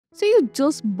So you're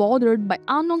just bothered by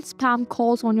unknown spam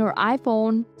calls on your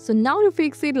iPhone. So now to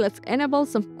fix it, let's enable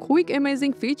some quick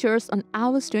amazing features on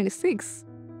iOS 26.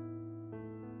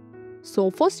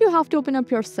 So first you have to open up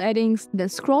your settings, then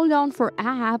scroll down for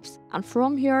apps, and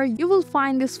from here you will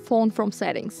find this phone from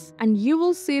settings, and you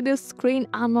will see this screen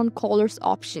unknown callers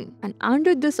option, and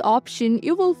under this option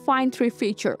you will find 3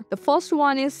 features. The first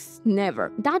one is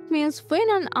never. That means when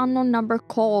an unknown number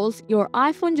calls, your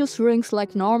iPhone just rings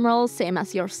like normal, same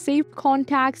as your saved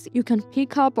contacts. You can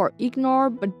pick up or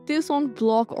ignore, but this won't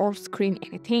block or screen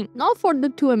anything. Now for the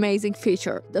 2 amazing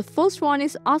features. The first one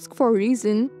is ask for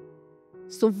reason.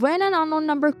 So when an unknown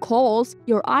number calls,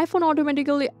 your iPhone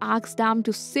automatically asks them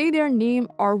to say their name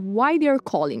or why they're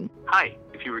calling. Hi,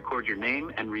 if you record your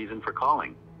name and reason for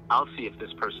calling, I'll see if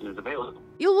this person is available.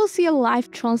 You will see a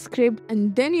live transcript,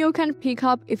 and then you can pick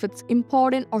up if it's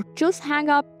important or just hang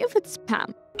up if it's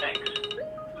spam. Thanks.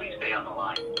 Please stay on the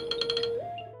line.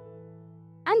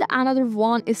 And another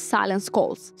one is silence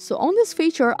calls. So on this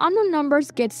feature, unknown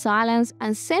numbers get silenced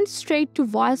and sent straight to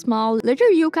voicemail. Later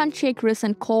you can check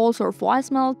recent calls or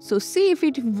voicemail, so see if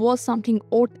it was something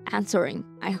worth answering.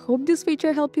 I hope this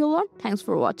feature helped you a lot. Thanks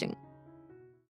for watching.